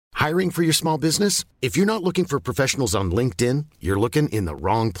Hiring for your small business? If you're not looking for professionals on LinkedIn, you're looking in the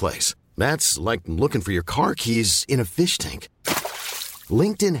wrong place. That's like looking for your car keys in a fish tank.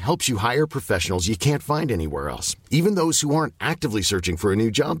 LinkedIn helps you hire professionals you can't find anywhere else, even those who aren't actively searching for a new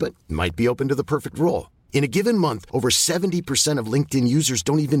job but might be open to the perfect role. In a given month, over 70% of LinkedIn users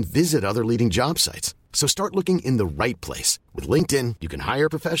don't even visit other leading job sites. So start looking in the right place. With LinkedIn, you can hire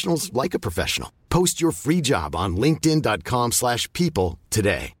professionals like a professional. Post your free job on linkedin.com/people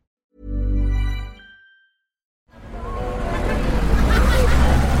today.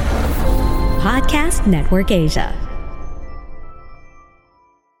 Podcast Network Asia.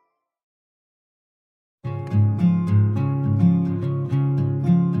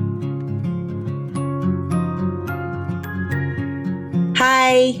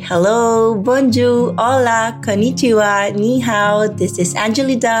 Hi, hello, bonjour, hola, konnichiwa, ni hao. This is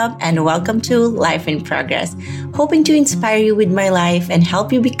Anjali Dub and welcome to Life in Progress. Hoping to inspire you with my life and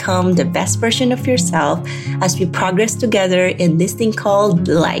help you become the best version of yourself as we progress together in this thing called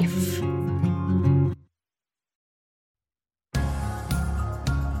life.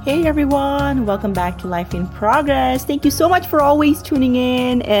 Hey everyone, welcome back to Life in Progress. Thank you so much for always tuning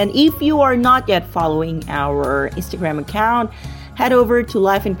in. And if you are not yet following our Instagram account, head over to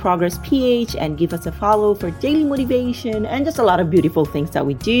Life in Progress PH and give us a follow for daily motivation and just a lot of beautiful things that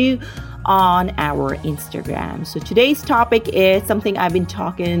we do on our Instagram. So today's topic is something I've been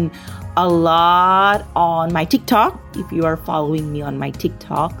talking a lot on my TikTok, if you are following me on my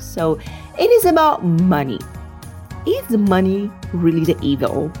TikTok. So it is about money. Is money really the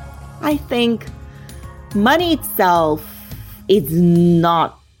evil? I think money itself is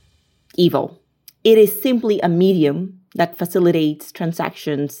not evil. It is simply a medium that facilitates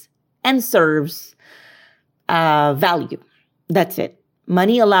transactions and serves value. That's it.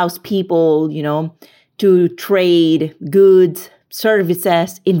 Money allows people, to trade goods,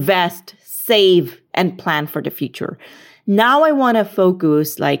 services, invest, save, and plan for the future. Now I want to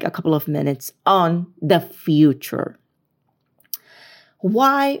focus a couple of minutes on the future.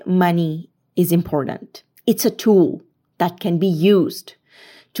 Why money is important. It's a tool that can be used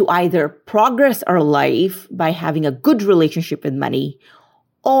to either progress our life by having a good relationship with money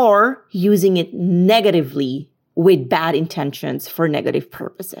or using it negatively with bad intentions for negative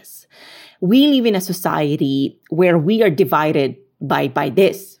purposes. We live in a society where we are divided by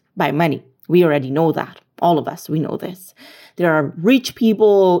money. We already know that. All of us, we know this. There are rich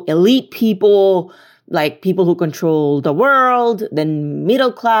people, elite people, like people who control the world, then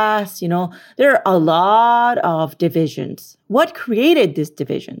middle class, there are a lot of divisions. What created these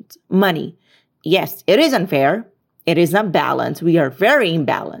divisions? Money. Yes, it is unfair. It is not balanced. We are very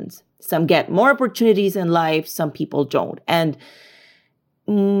imbalanced. Some get more opportunities in life, some people don't. And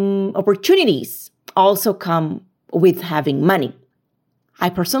opportunities also come with having money. I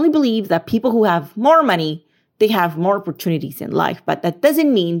personally believe that people who have more money, they have more opportunities in life, but that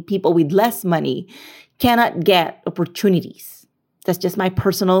doesn't mean people with less money cannot get opportunities. That's just my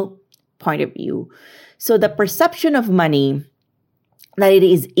personal point of view. So the perception of money that it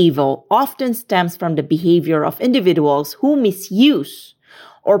is evil often stems from the behavior of individuals who misuse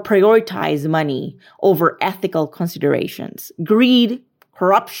or prioritize money over ethical considerations. Greed,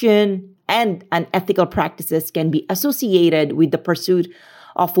 corruption, and unethical practices can be associated with the pursuit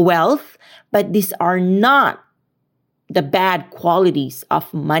of wealth, but these are not the bad qualities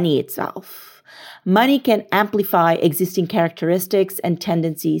of money itself. Money can amplify existing characteristics and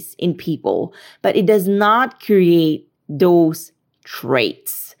tendencies in people, but it does not create those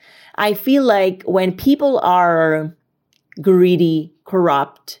traits. I feel like when people are greedy,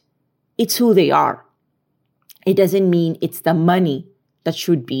 corrupt, it's who they are. It doesn't mean it's the money that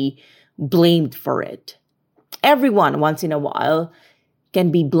should be blamed for it. Everyone, once in a while, can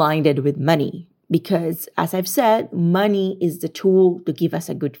be blinded with money because, as I've said, money is the tool to give us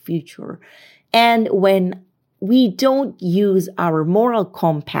a good future. And when we don't use our moral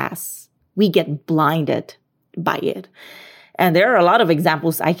compass, we get blinded by it. And there are a lot of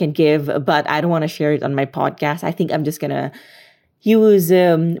examples I can give, but I don't want to share it on my podcast. I think I'm just going to use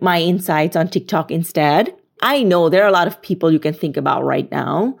my insights on TikTok instead. I know there are a lot of people you can think about right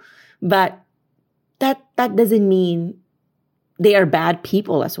now, but that doesn't mean they are bad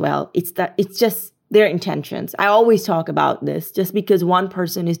people as well. It's just their intentions. I always talk about this. Just because one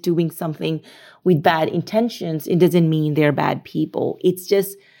person is doing something with bad intentions, it doesn't mean they're bad people. It's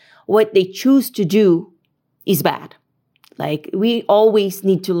just what they choose to do is bad. We always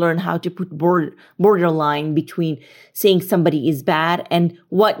need to learn how to put borderline between saying somebody is bad and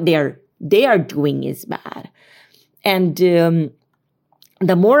what they are doing is bad. And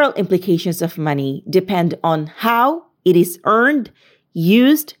the moral implications of money depend on how it is earned,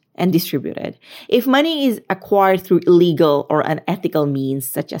 used, and distributed. If money is acquired through illegal or unethical means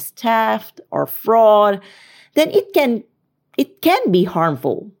such as theft or fraud, then it can be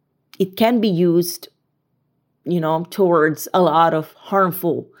harmful. It can be used, towards a lot of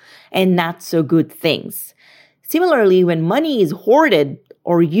harmful and not so good things. Similarly, when money is hoarded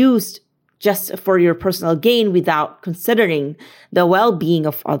or used just for your personal gain without considering the well-being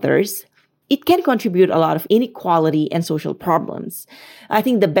of others, it can contribute a lot of inequality and social problems. I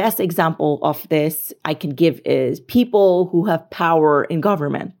think the best example of this I can give is people who have power in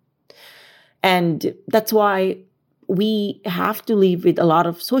government. And that's why we have to live with a lot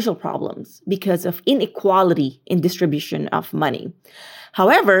of social problems because of inequality in distribution of money.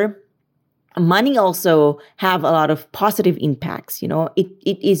 However, money also have a lot of positive impacts. It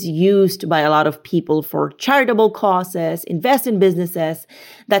is used by a lot of people for charitable causes, invest in businesses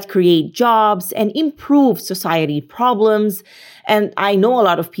that create jobs and improve society problems. And I know a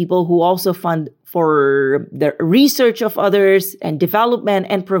lot of people who also fund for the research of others and development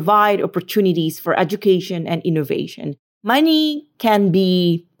and provide opportunities for education and innovation. Money can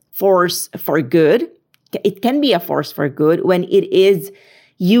be force for good. It can be a force for good when it is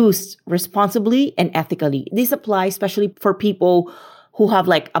used responsibly and ethically. This applies especially for people who have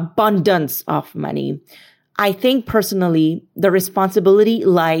abundance of money. I think personally, the responsibility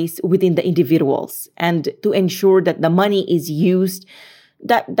lies within the individuals and to ensure that the money is used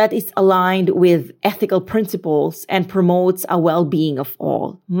that is aligned with ethical principles and promotes a well-being of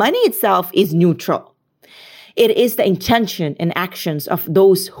all. Money itself is neutral. It is the intention and actions of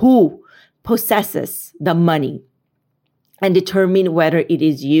those who possesses the money and determine whether it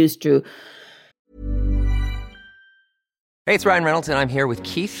is used to. Hey, it's Ryan Reynolds, and I'm here with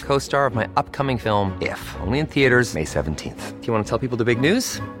Keith, co-star of my upcoming film, If, only in theaters May 17th. Do you want to tell people the big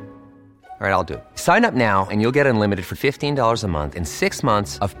news? All right, I'll do it. Sign up now and you'll get unlimited for $15 a month and 6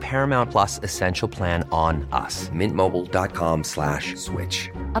 months of Paramount Plus Essential Plan on us. MintMobile.com/switch.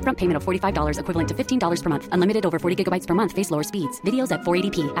 Upfront payment of $45 equivalent to $15 per month. Unlimited over 40 gigabytes per month. Face lower speeds. Videos at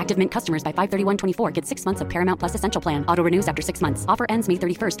 480p. Active Mint customers by 531.24 get 6 months of Paramount Plus Essential Plan. Auto renews after 6 months. Offer ends May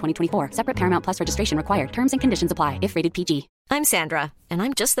 31st, 2024. Separate Paramount Plus registration required. Terms and conditions apply if rated PG. I'm Sandra, and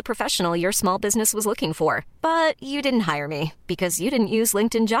I'm just the professional your small business was looking for. But you didn't hire me because you didn't use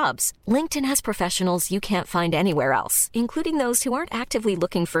LinkedIn Jobs. LinkedIn has professionals you can't find anywhere else, including those who aren't actively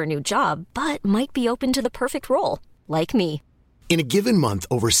looking for a new job, but might be open to the perfect role, like me. In a given month,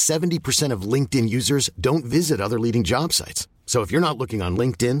 over 70% of LinkedIn users don't visit other leading job sites. So if you're not looking on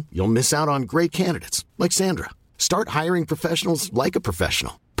LinkedIn, you'll miss out on great candidates like Sandra. Start hiring professionals like a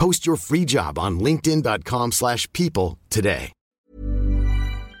professional. Post your free job on linkedin.com/people today.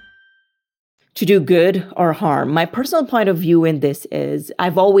 To do good or harm. My personal point of view in this is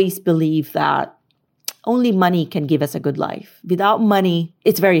I've always believed that only money can give us a good life. Without money,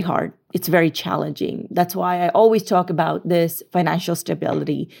 it's very hard. It's very challenging. That's why I always talk about this financial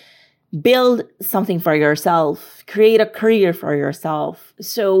stability. Build something for yourself. Create a career for yourself.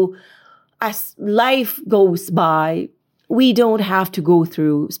 So as life goes by, we don't have to go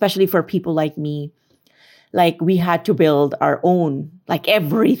through, especially for people like me, we had to build our own,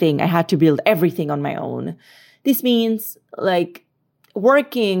 everything. I had to build everything on my own. This means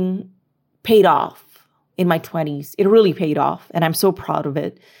working paid off in my 20s. It really paid off. And I'm so proud of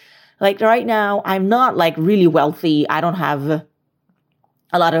it. Right now, I'm not really wealthy. I don't have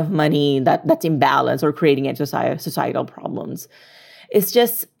a lot of money that's imbalanced or creating any societal problems. It's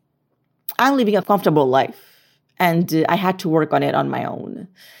just, I'm living a comfortable life. And I had to work on it on my own.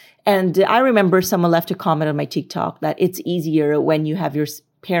 And I remember someone left a comment on my TikTok that it's easier when you have your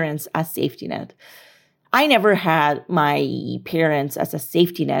parents as safety net. I never had my parents as a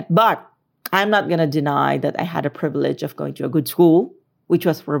safety net, but I'm not going to deny that I had a privilege of going to a good school, which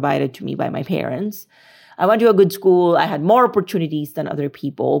was provided to me by my parents. I went to a good school. I had more opportunities than other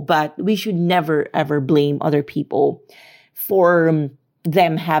people, but we should never, ever blame other people for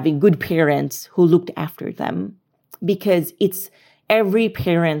them having good parents who looked after them, because it's every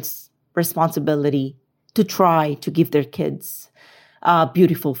parent's responsibility to try to give their kids a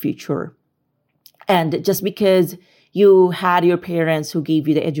beautiful future. And just because you had your parents who gave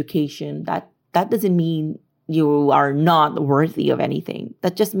you the education, that doesn't mean you are not worthy of anything.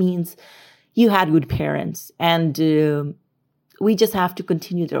 That just means you had good parents, and we just have to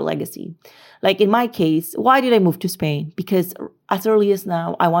continue their legacy. In my case, why did I move to Spain? Because as early as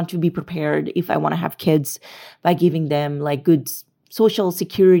now, I want to be prepared if I want to have kids by giving them good social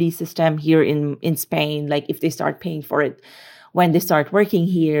security system here in Spain. If they start paying for it when they start working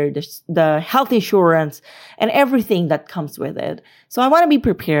here, the health insurance and everything that comes with it. So I want to be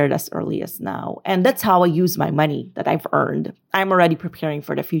prepared as early as now. And that's how I use my money that I've earned. I'm already preparing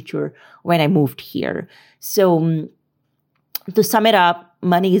for the future when I moved here. So to sum it up,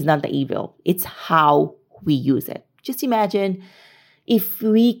 money is not the evil. It's how we use it. Just imagine if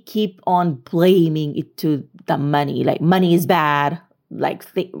we keep on blaming it to the money, like money is bad,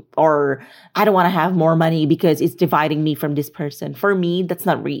 or I don't want to have more money because it's dividing me from this person. For me, that's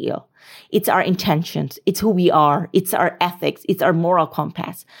not real. It's our intentions. It's who we are. It's our ethics. It's our moral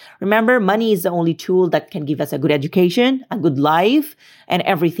compass. Remember, money is the only tool that can give us a good education, a good life, and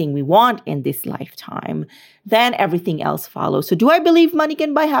everything we want in this lifetime. Then everything else follows. So do I believe money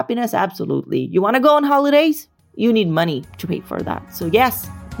can buy happiness? Absolutely. You want to go on holidays? You need money to pay for that. So yes,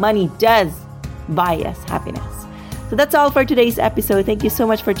 money does buy us happiness. So that's all for today's episode. Thank you so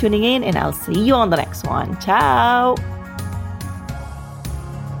much for tuning in, and I'll see you on the next one. Ciao!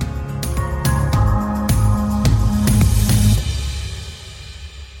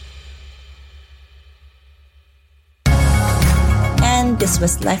 And this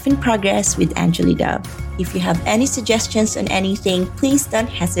was Life in Progress with Angeli Dove. If you have any suggestions on anything, please don't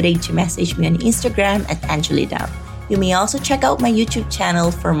hesitate to message me on Instagram at Angeli Dove. You may also check out my YouTube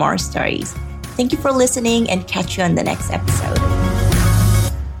channel for more stories. Thank you for listening, and catch you on the next episode.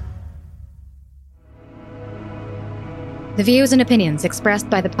 The views and opinions expressed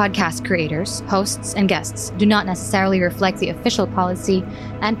by the podcast creators, hosts, and guests do not necessarily reflect the official policy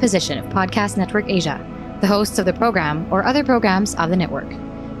and position of Podcast Network Asia, the hosts of the program, or other programs of the network.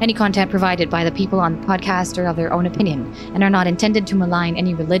 Any content provided by the people on the podcast are of their own opinion and are not intended to malign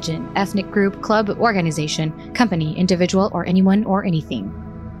any religion, ethnic group, club, organization, company, individual, or anyone or anything.